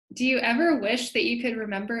Do you ever wish that you could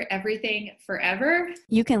remember everything forever?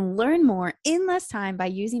 You can learn more in less time by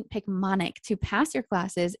using Picmonic to pass your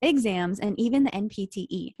classes, exams, and even the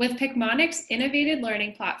NPTE. With Picmonic's innovative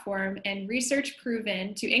learning platform and research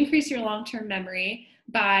proven to increase your long-term memory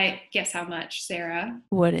by, guess how much, Sarah?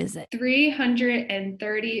 What is it?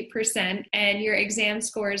 330%, and your exam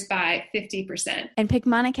scores by 50%. And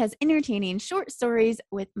Picmonic has entertaining short stories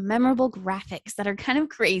with memorable graphics that are kind of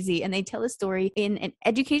crazy, and they tell a story in an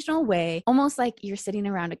educational way, almost like you're sitting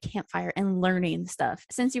around a campfire and learning stuff.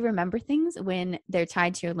 Since you remember things when they're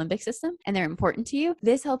tied to your limbic system and they're important to you,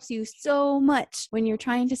 this helps you so much when you're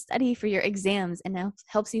trying to study for your exams and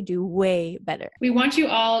helps you do way better. We want you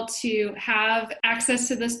all to have access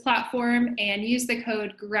to this platform and use the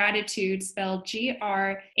code GRATITUDE, spelled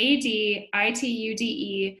GRADITUDE,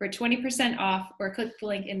 for 20% off, or click the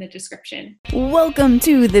link in the description. Welcome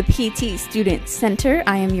to the PT Student Center.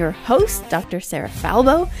 I am your host, Dr. Sarah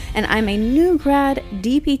Falbo, and I'm a new grad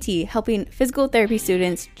DPT helping physical therapy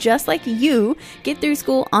students just like you get through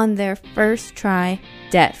school on their first try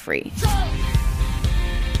debt-free.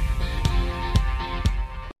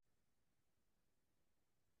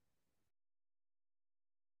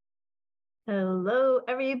 Hello,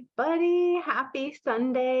 everybody. Happy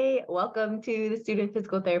Sunday. Welcome to the Student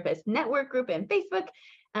Physical Therapist Network group and Facebook.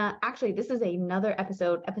 Actually, this is another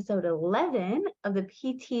episode 11 of the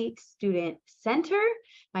PT Student Center.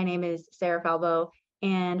 My name is Sarah Falbo,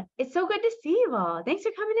 and it's so good to see you all. Thanks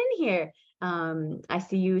for coming in here. I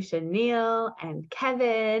see you, Chanel and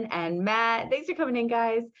Kevin and Matt. Thanks for coming in,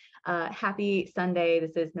 guys. Happy Sunday.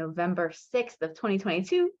 This is November 6th of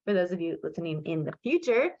 2022 for those of you listening in the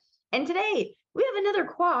future. And today we have another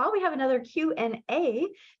we have another Q&A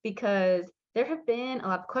because there have been a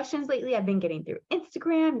lot of questions lately. I've been getting through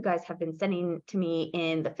Instagram. You guys have been sending to me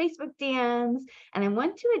in the Facebook DMs, and I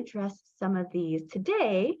want to address some of these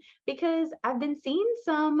today because I've been seeing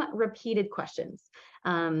some repeated questions.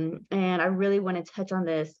 And I really want to touch on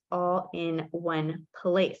this all in one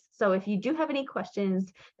place. So if you do have any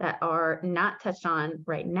questions that are not touched on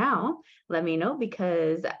right now, let me know,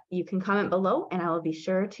 because you can comment below and I will be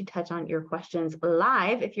sure to touch on your questions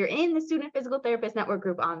live. If you're in the Student Physical Therapist Network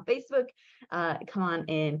group on Facebook, come on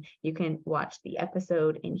in. You can watch the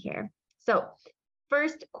episode in here. So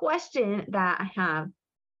first question that I have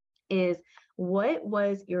is, what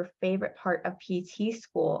was your favorite part of PT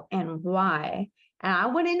school and why? And I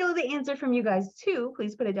want to know the answer from you guys too.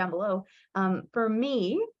 Please put it down below. For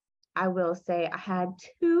me, I will say I had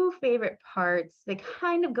two favorite parts that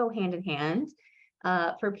kind of go hand in hand.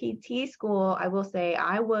 For PT school, I will say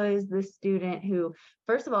I was the student who,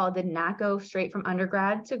 first of all, did not go straight from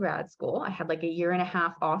undergrad to grad school. I had like a year and a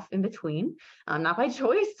half off in between, not by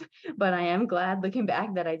choice, but I am glad looking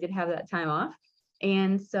back that I did have that time off.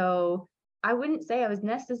 And so I wouldn't say I was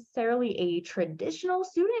necessarily a traditional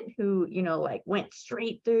student who, like went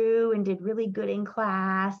straight through and did really good in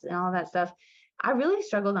class and all that stuff. I really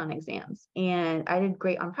struggled on exams and I did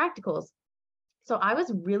great on practicals. So I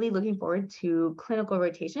was really looking forward to clinical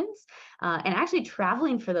rotations and actually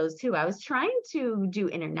traveling for those too. I was trying to do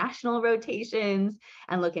international rotations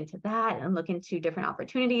and look into that and look into different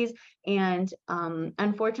opportunities. And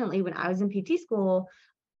unfortunately, when I was in PT school,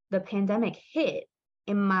 the pandemic hit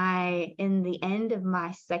in the end of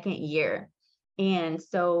my second year. And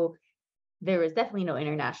so there was definitely no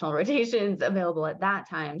international rotations available at that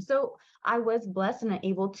time. So I was blessed and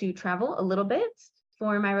able to travel a little bit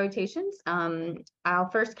for my rotations. I'll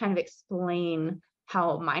first kind of explain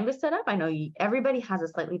how mine was set up. I know everybody has a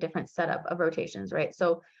slightly different setup of rotations, right?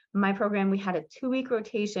 So my program, we had a 2-week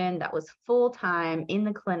rotation that was full-time in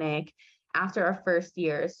the clinic after our first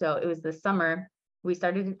year. So it was the summer. We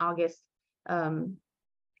started in August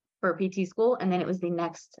for PT school, and then it was the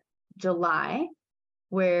next July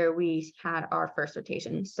where we had our first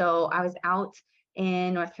rotation. So I was out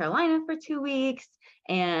in North Carolina for 2 weeks,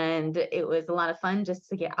 and it was a lot of fun just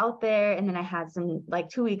to get out there. And then I had some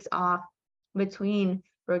 2 weeks off between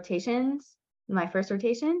rotations, my first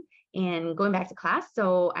rotation, and going back to class.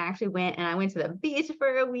 So I actually went to the beach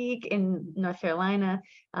for a week in North Carolina.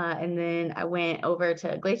 And then I went over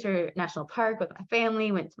to Glacier National Park with my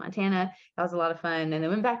family, went to Montana. That was a lot of fun. And then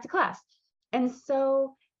went back to class. And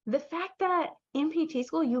so the fact that in PT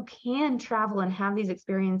school, you can travel and have these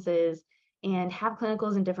experiences and have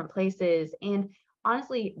clinicals in different places. And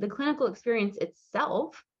honestly, the clinical experience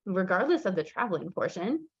itself, regardless of the traveling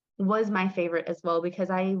portion, was my favorite as well,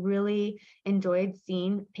 because I really enjoyed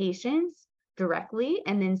seeing patients directly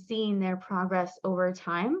and then seeing their progress over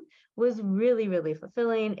time was really, really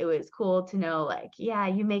fulfilling. It was cool to know, like, yeah,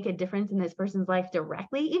 you make a difference in this person's life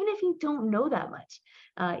directly, even if you don't know that much.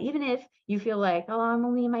 Even if you feel like, oh, I'm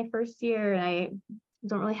only in my first year and I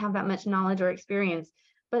don't really have that much knowledge or experience.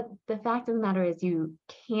 But the fact of the matter is, you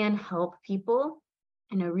can help people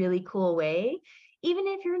in a really cool way, even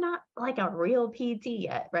if you're not like a real PT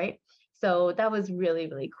yet, right? So that was really,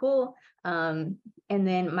 really cool. And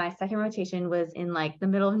then my second rotation was in like the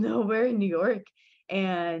middle of nowhere in New York.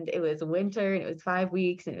 And it was winter and it was 5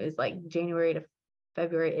 weeks and it was like January to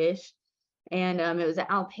February-ish. And it was an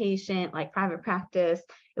outpatient, like private practice.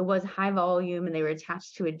 It was high volume and they were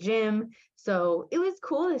attached to a gym. So it was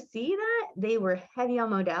cool to see that they were heavy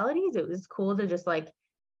on modalities. It was cool to just like,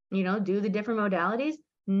 do the different modalities,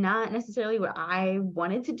 not necessarily what I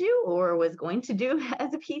wanted to do or was going to do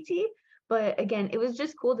as a PT. But again, it was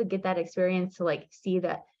just cool to get that experience to like see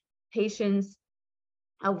that patients,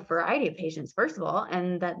 a variety of patients, first of all,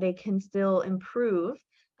 and that they can still improve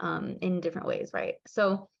in different ways, right?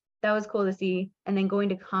 So that was cool to see. And then going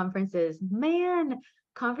to conferences, man,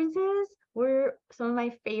 conferences were some of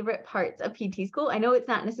my favorite parts of PT school. I know it's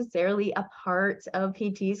not necessarily a part of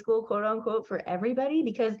PT school, quote unquote, for everybody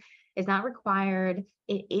because it's not required.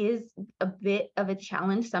 It is a bit of a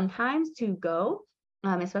challenge sometimes to go.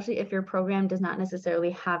 Especially if your program does not necessarily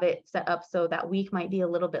have it set up so that week might be a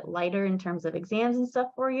little bit lighter in terms of exams and stuff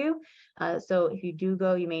for you. So if you do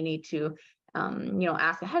go, you may need to,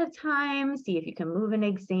 ask ahead of time, see if you can move an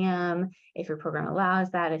exam, if your program allows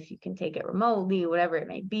that, if you can take it remotely, whatever it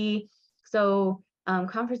may be. So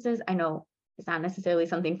conferences, I know it's not necessarily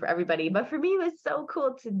something for everybody, but for me, it was so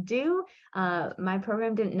cool to do. My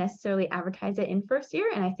program didn't necessarily advertise it in first year,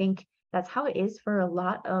 and I think that's how it is for a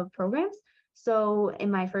lot of programs. So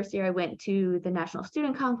in my first year, I went to the National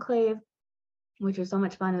Student Conclave, which was so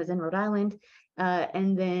much fun. It was in Rhode Island.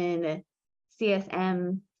 And then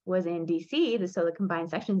CSM was in DC, so the Combined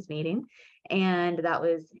Sections meeting. And that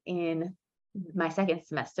was in my second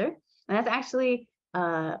semester. And that's actually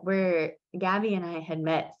where Gabby and I had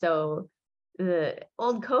met. So the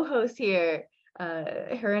old co-host here,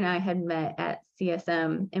 her and I had met at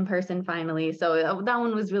CSM in person finally. So that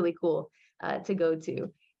one was really cool to go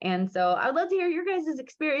to. And so I'd love to hear your guys'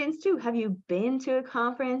 experience too. Have you been to a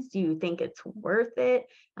conference? Do you think it's worth it?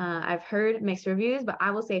 I've heard mixed reviews, but I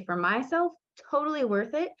will say for myself, totally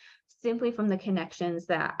worth it, simply from the connections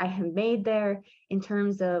that I have made there in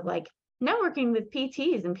terms of like networking with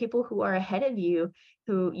PTs and people who are ahead of you,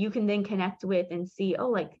 who you can then connect with and see, oh,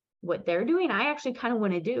 like what they're doing, I actually kind of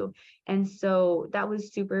want to do. And so that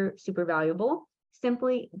was super, super valuable,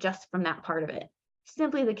 simply just from that part of it,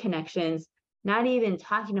 simply the connections, not even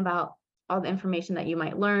talking about all the information that you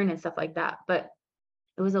might learn and stuff like that, but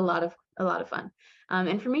it was a lot of fun.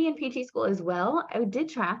 And for me in PT school as well, I did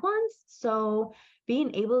triathlons. So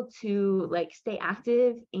being able to like stay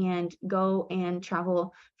active and go and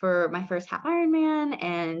travel for my first half Ironman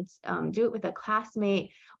and do it with a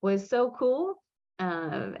classmate was so cool.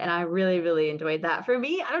 And I really, really enjoyed that. For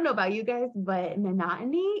me, I don't know about you guys, but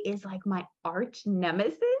monotony is like my arch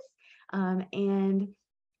nemesis. And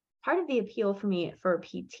part of the appeal for me for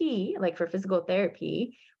PT, like for physical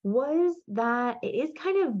therapy, was that it is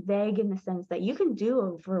kind of vague in the sense that you can do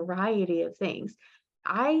a variety of things.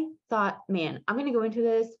 I thought, man, I'm going to go into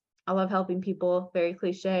this. I love helping people, very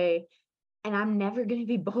cliche, and I'm never going to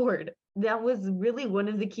be bored. That was really one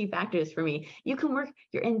of the key factors for me. You can work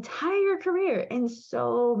your entire career in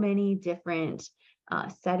so many different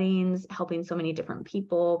settings, helping so many different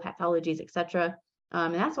people, pathologies, etc.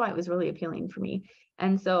 And that's why it was really appealing for me.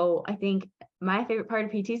 And so I think my favorite part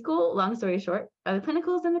of PT school, long story short, are the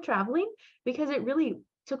clinicals and the traveling, because it really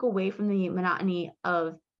took away from the monotony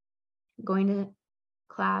of going to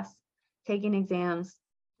class, taking exams,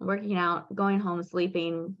 working out, going home,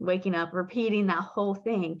 sleeping, waking up, repeating that whole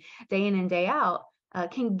thing day in and day out.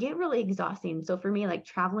 Can get really exhausting. So for me, like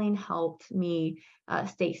traveling helped me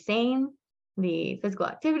stay sane. The physical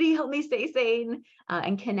activity helped me stay sane,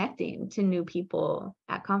 and connecting to new people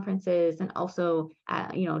at conferences and also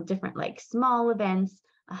at, different like small events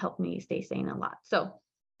helped me stay sane a lot. So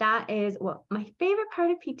that is what my favorite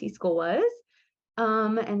part of PT school was.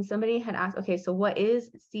 And somebody had asked, okay, so what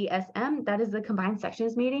is CSM? That is the Combined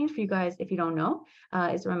Sections meeting for you guys, if you don't know.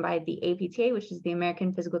 It's run by the APTA, which is the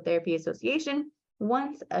American Physical Therapy Association,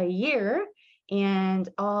 once a year. And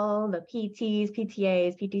all the PTs,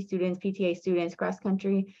 PTAs, PT students, PTA students, cross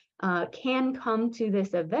country can come to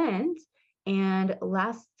this event. And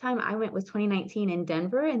last time I went was 2019 in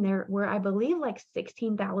Denver, and there were, I believe, like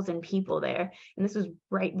 16,000 people there. And this was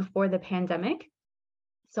right before the pandemic.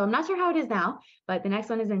 So I'm not sure how it is now, but the next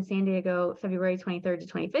one is in San Diego, February 23rd to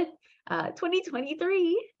 25th,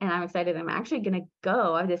 2023. And I'm excited. I'm actually going to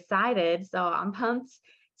go. I've decided. So I'm pumped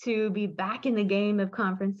to be back in the game of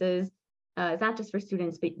conferences. It's not just for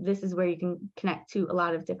students, but this is where you can connect to a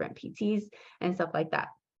lot of different PTs and stuff like that.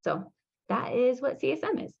 So that is what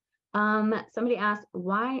CSM is. Somebody asked,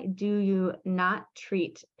 why do you not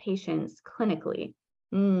treat patients clinically?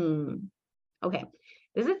 Okay.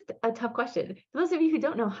 This is a tough question. For those of you who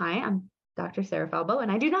don't know, hi, I'm Dr. Sarah Falbo,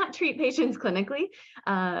 and I do not treat patients clinically.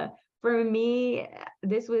 For me,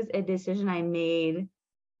 this was a decision I made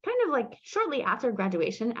kind of like shortly after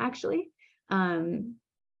graduation, actually.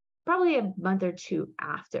 Probably a month or two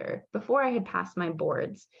after, before I had passed my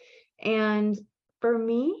boards. And for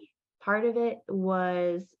me, part of it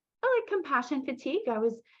was like compassion fatigue. I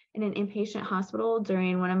was in an inpatient hospital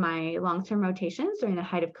during one of my long-term rotations during the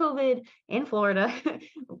height of COVID in Florida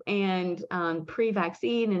and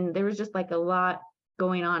pre-vaccine. And there was just like a lot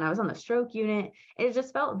going on. I was on the stroke unit. It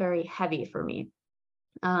just felt very heavy for me.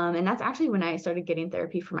 And that's actually when I started getting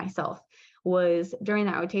therapy for myself, was during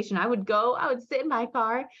that rotation. I would sit in my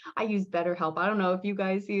car. I use BetterHelp. I don't know if you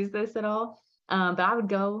guys use this at all, but I would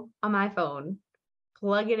go on my phone,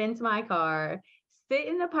 plug it into my car, sit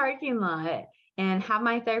in the parking lot, and have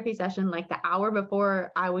my therapy session like the hour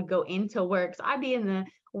before I would go into work. So I'd be in the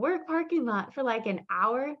work parking lot for like an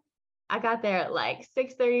hour. I got there at like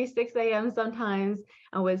 6:30, 6 a.m. sometimes.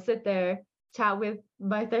 I would sit there, chat with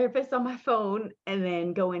my therapist on my phone, and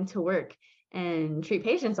then go into work and treat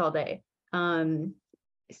patients all day.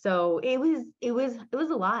 So it was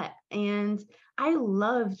a lot. And I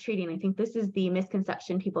love treating. I think this is the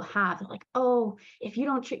misconception people have. They're like, oh, if you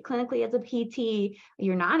don't treat clinically as a PT,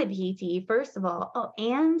 you're not a PT, first of all. Oh,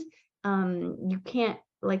 and you can't,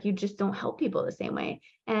 like, you just don't help people the same way.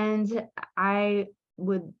 And I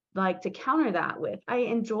would like to counter that with, I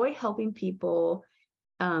enjoy helping people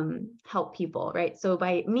help people, right? So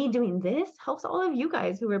by me doing this helps all of you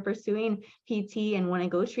guys who are pursuing PT and want to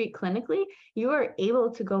go treat clinically, you are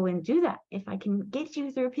able to go and do that. If I can get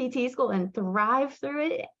you through PT school and thrive through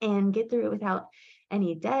it and get through it without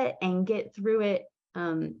any debt and get through it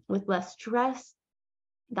with less stress,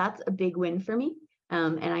 that's a big win for me.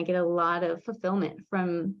 And I get a lot of fulfillment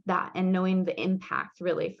from that, and knowing the impact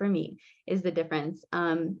really for me is the difference.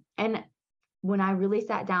 And when I really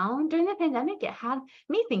sat down during the pandemic, it had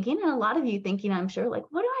me thinking, and a lot of you thinking, I'm sure, like,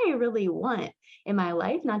 what do I really want in my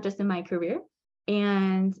life, not just in my career?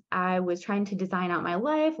 And I was trying to design out my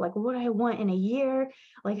life, like, what do I want in a year?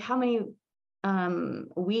 Like, how many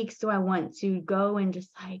weeks do I want to go and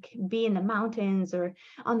just like be in the mountains or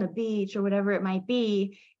on the beach or whatever it might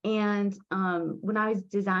be? And when I was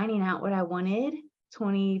designing out what I wanted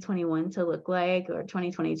 2021 to look like, or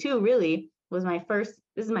 2022 really, was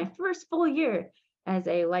this is my first full year as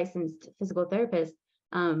a licensed physical therapist.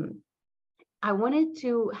 I wanted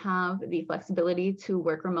to have the flexibility to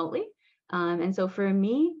work remotely. And so for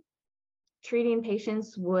me, treating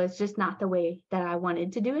patients was just not the way that I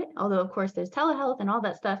wanted to do it. Although, of course, there's telehealth and all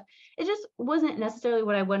that stuff. It just wasn't necessarily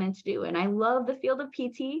what I wanted to do. And I love the field of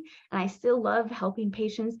PT, and I still love helping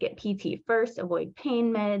patients get PT first, avoid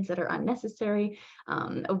pain meds that are unnecessary,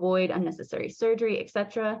 avoid unnecessary surgery,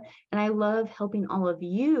 etc. And I love helping all of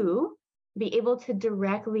you be able to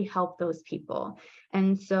directly help those people.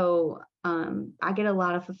 And so I get a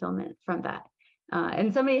lot of fulfillment from that.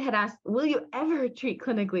 And somebody had asked, will you ever treat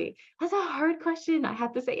clinically? That's a hard question. I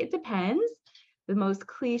have to say it depends. The most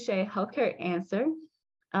cliche healthcare answer.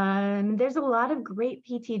 There's a lot of great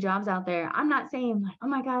PT jobs out there. I'm not saying like, oh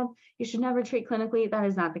my God, you should never treat clinically. That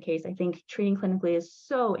is not the case. I think treating clinically is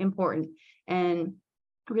so important and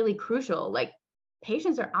really crucial. Like,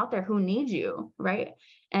 patients are out there who need you, right?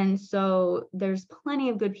 And so there's plenty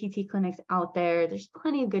of good PT clinics out there. There's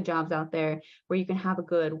plenty of good jobs out there where you can have a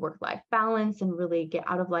good work-life balance and really get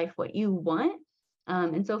out of life what you want.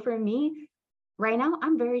 And so for me, right now,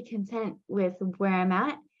 I'm very content with where I'm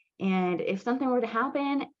at. And if something were to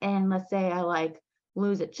happen, and let's say I like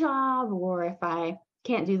lose a job, or if I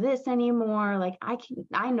can't do this anymore, like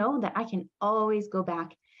I know that I can always go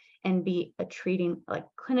back and be a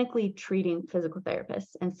clinically treating physical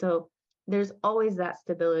therapist. And so there's always that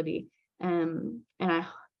stability.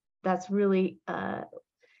 That's really the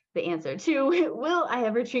answer to, will I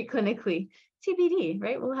ever treat clinically? TBD,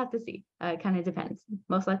 right? We'll have to see. It kind of depends.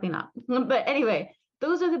 Most likely not. But anyway,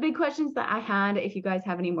 those are the big questions that I had. If you guys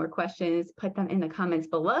have any more questions, put them in the comments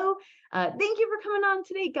below. Thank you for coming on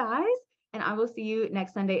today, guys. And I will see you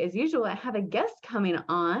next Sunday as usual. I have a guest coming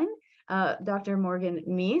on, Dr. Morgan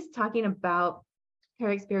Meese, talking about her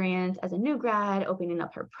experience as a new grad, opening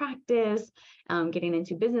up her practice, getting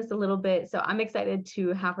into business a little bit. So I'm excited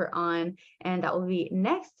to have her on, and that will be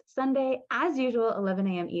next Sunday, as usual, 11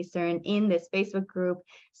 a.m. Eastern in this Facebook group.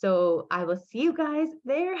 So I will see you guys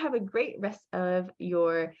there. Have a great rest of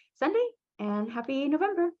your Sunday and happy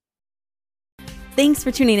November. Thanks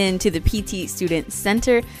for tuning in to the PT Student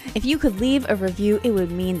Center. If you could leave a review, it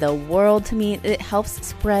would mean the world to me. It helps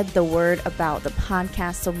spread the word about the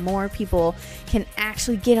podcast so more people can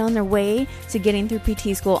actually get on their way to getting through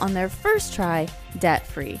PT school on their first try,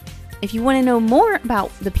 debt-free. If you want to know more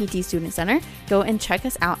about the PT Student Center, go and check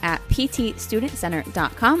us out at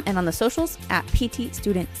ptstudentcenter.com and on the socials at PT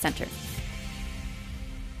Student Center.